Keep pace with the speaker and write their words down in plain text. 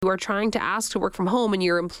You are trying to ask to work from home and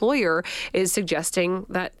your employer is suggesting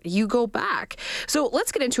that you go back. So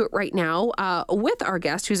let's get into it right now with our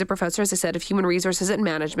guest, who's a professor, as I said, of human resources and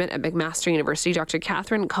management at McMaster University, Dr.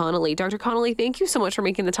 Connelly. Dr. Connelly, thank you so much for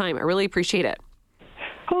making the time. I really appreciate it.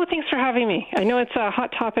 Oh, thanks for having me. I know it's a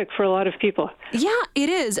hot topic for a lot of people. Yeah, it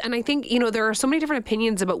is. And I think, there are so many different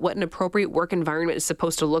opinions about what an appropriate work environment is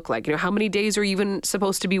supposed to look like. How many days are you even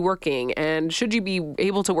supposed to be working? And should you be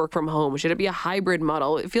able to work from home? Should it be a hybrid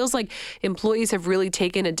model? It feels like employees have really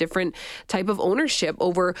taken a different type of ownership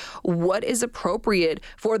over what is appropriate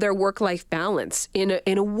for their work-life balance in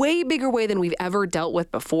a way bigger way than we've ever dealt with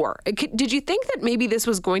before. Did you think that maybe this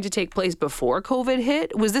was going to take place before COVID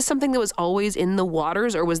hit? Was this something that was always in the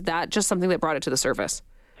waters, or was that just something that brought it to the surface?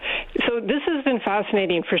 So this has been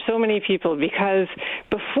fascinating for so many people because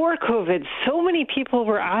before COVID, so many people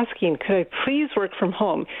were asking, could I please work from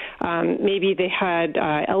home? Maybe they had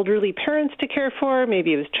elderly parents to care for,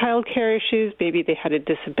 maybe it was childcare issues, maybe they had a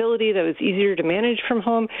disability that was easier to manage from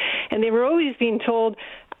home, and they were always being told,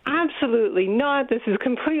 absolutely not, this is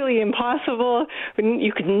completely impossible,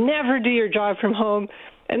 you could never do your job from home.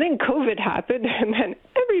 And then COVID happened, and then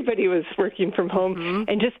everybody was working from home,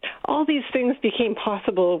 and just all these things became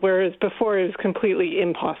possible, whereas before it was completely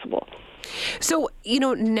impossible. So,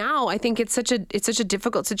 now I think it's such a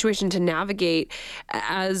difficult situation to navigate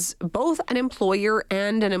as both an employer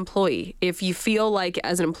and an employee. If you feel like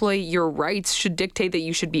as an employee, your rights should dictate that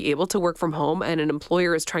you should be able to work from home, and an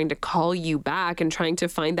employer is trying to call you back and trying to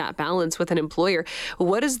find that balance with an employer,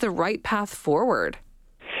 what is the right path forward?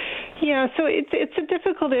 Yeah, so it's a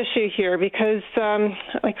difficult issue here because,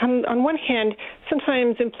 on one hand,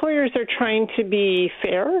 sometimes employers are trying to be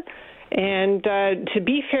fair, and to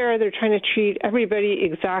be fair, they're trying to treat everybody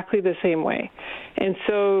exactly the same way. And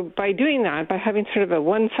so by doing that, by having sort of a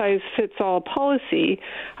one-size-fits-all policy,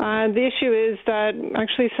 the issue is that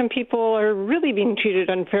actually some people are really being treated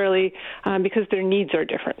unfairly because their needs are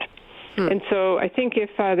different. And so I think if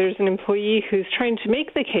there's an employee who's trying to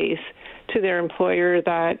make the case to their employer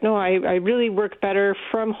that, no, I really work better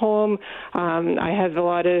from home, I have a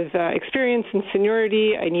lot of experience and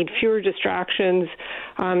seniority, I need fewer distractions,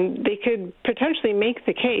 they could potentially make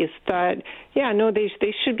the case that,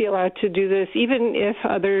 they should be allowed to do this even if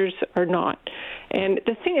others are not. And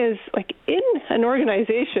the thing is, in an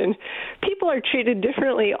organization, people are treated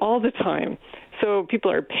differently all the time. So people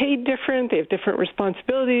are paid different, they have different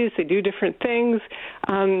responsibilities, they do different things.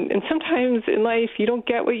 And sometimes in life, you don't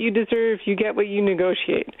get what you deserve, you get what you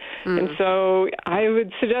negotiate. And so I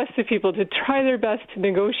would suggest to people to try their best to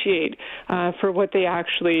negotiate for what they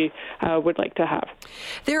actually would like to have.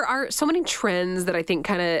 There are so many trends that I think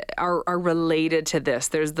kind of are related to this.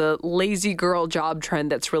 There's the lazy girl job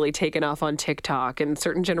trend that's really taken off on TikTok, and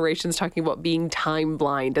certain generations talking about being time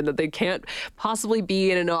blind and that they can't possibly be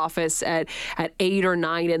in an office at 8 or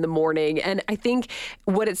 9 in the morning. And I think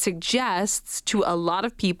what it suggests to a lot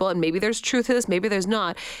of people, and maybe there's truth to this, maybe there's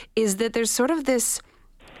not, is that there's sort of this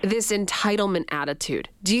entitlement attitude.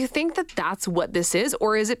 Do you think that that's what this is?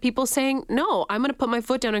 Or is it people saying, no, I'm going to put my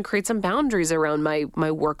foot down and create some boundaries around my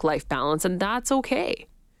work-life balance, and that's okay?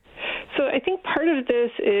 So I think part of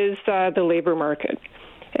this is the labor market.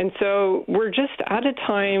 And so we're just at a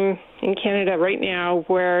time in Canada right now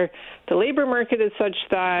where the labor market is such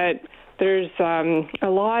that there's a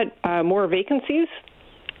lot more vacancies,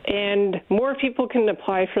 and more people can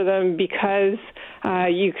apply for them because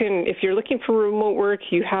you can, if you're looking for remote work,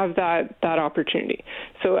 you have that opportunity.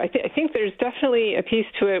 So I think there's definitely a piece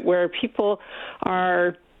to it where people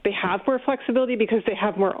they have more flexibility because they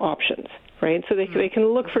have more options, right? So they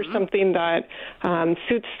can look for something that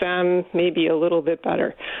suits them maybe a little bit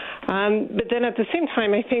better. But then at the same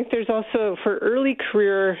time, I think there's also for early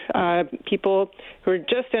career people who are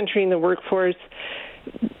just entering the workforce,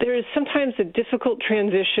 there is sometimes a difficult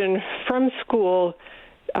transition from school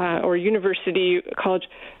or university, college,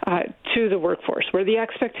 to the workforce, where the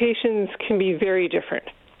expectations can be very different.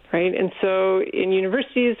 Right. And so in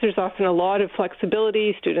universities, there's often a lot of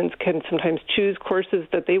flexibility. Students can sometimes choose courses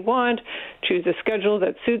that they want, choose a schedule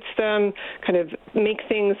that suits them, kind of make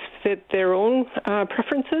things fit their own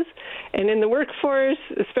preferences. And in the workforce,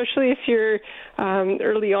 especially if you're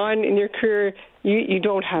early on in your career, you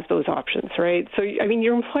don't have those options, right? So, I mean,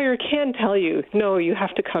 your employer can tell you, no, you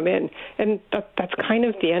have to come in. And that's kind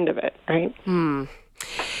of the end of it, right?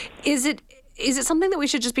 Is it something that we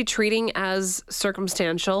should just be treating as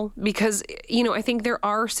circumstantial? Because, I think there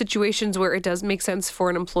are situations where it does make sense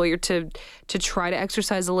for an employer to try to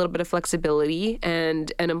exercise a little bit of flexibility,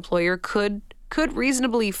 and an employer could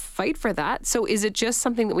reasonably fight for that. So is it just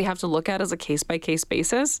something that we have to look at as a case-by-case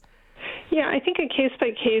basis? Yeah, I think a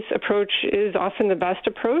case-by-case approach is often the best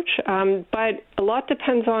approach, but a lot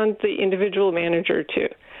depends on the individual manager too,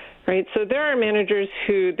 right? So there are managers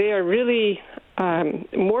who they are really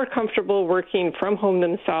more comfortable working from home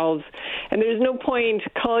themselves, and there's no point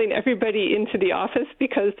calling everybody into the office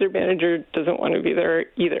because their manager doesn't want to be there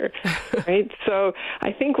either, right? So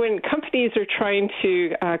I think when companies are trying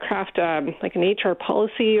to craft like an HR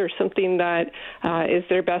policy or something that is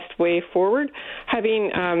their best way forward, having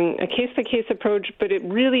a case-by-case approach, but it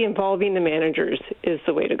really involving the managers is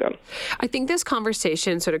the way to go. I think this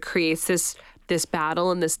conversation sort of creates this battle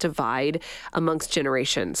and this divide amongst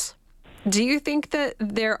generations. Do you think that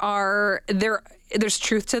there's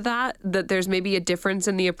truth to that there's maybe a difference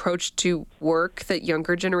in the approach to work that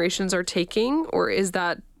younger generations are taking, or is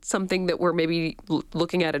that something that we're maybe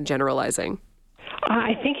looking at and generalizing?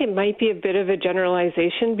 I think it might be a bit of a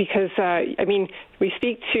generalization because, we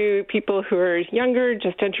speak to people who are younger,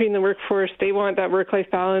 just entering the workforce. They want that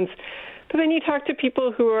work-life balance. But then you talk to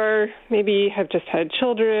people who are maybe have just had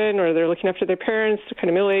children or they're looking after their parents, they're kind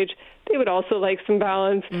of middle-aged. They would also like some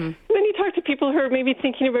balance. And then you talk to people who are maybe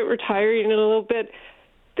thinking about retiring in a little bit.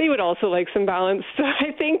 They would also like some balance. So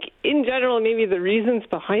I think in general, maybe the reasons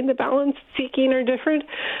behind the balance seeking are different.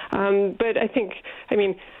 But I think,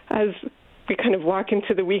 as we kind of walk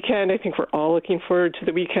into the weekend, I think we're all looking forward to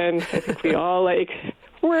the weekend. I think we all like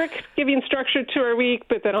work, giving structure to our week,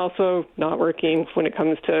 but then also not working when it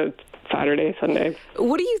comes to Saturday, Sunday.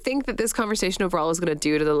 What do you think that this conversation overall is going to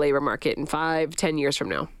do to the labor market in 5-10 years from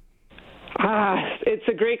now? It's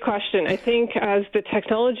a great question. I think as the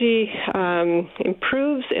technology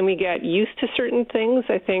improves and we get used to certain things,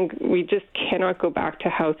 I think we just cannot go back to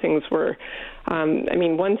how things were.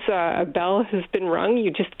 Once a bell has been rung,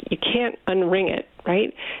 you can't unring it,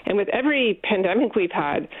 right? And with every pandemic we've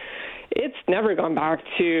had, it's never gone back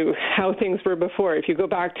to how things were before. If you go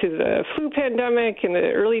back to the flu pandemic in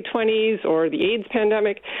the early 20s or the AIDS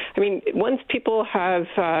pandemic, once people have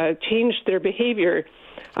changed their behavior,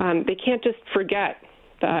 they can't just forget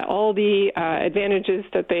all the advantages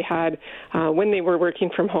that they had when they were working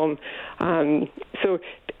from home. So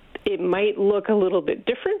it might look a little bit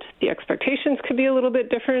different. The expectations could be a little bit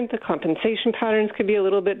different. The compensation patterns could be a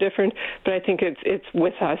little bit different. But I think it's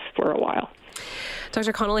with us for a while.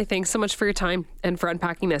 Dr. Connelly, thanks so much for your time and for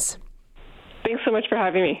unpacking this. Thanks so much for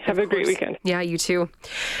having me. Have a great weekend. Yeah, you too.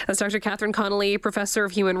 That's Dr. Catherine Connelly, Professor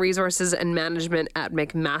of Human Resources and Management at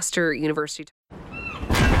McMaster University.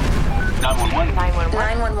 911.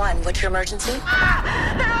 911. What's your emergency?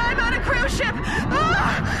 I'm on a cruise ship.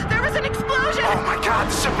 There was an explosion. Oh my God,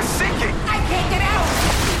 the ship is sinking. I can't get out.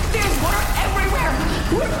 There's water everywhere.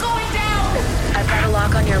 We're going down. I've got a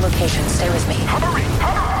lock on your location. Stay with me. Hurry.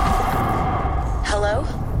 Hello?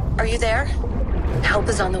 Are you there? Help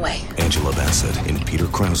is on the way. Angela Bassett and Peter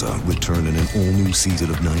Krause return in an all-new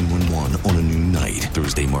season of 911 on a new night.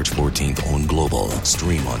 Thursday, March 14th on Global.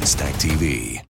 Stream on Stack TV.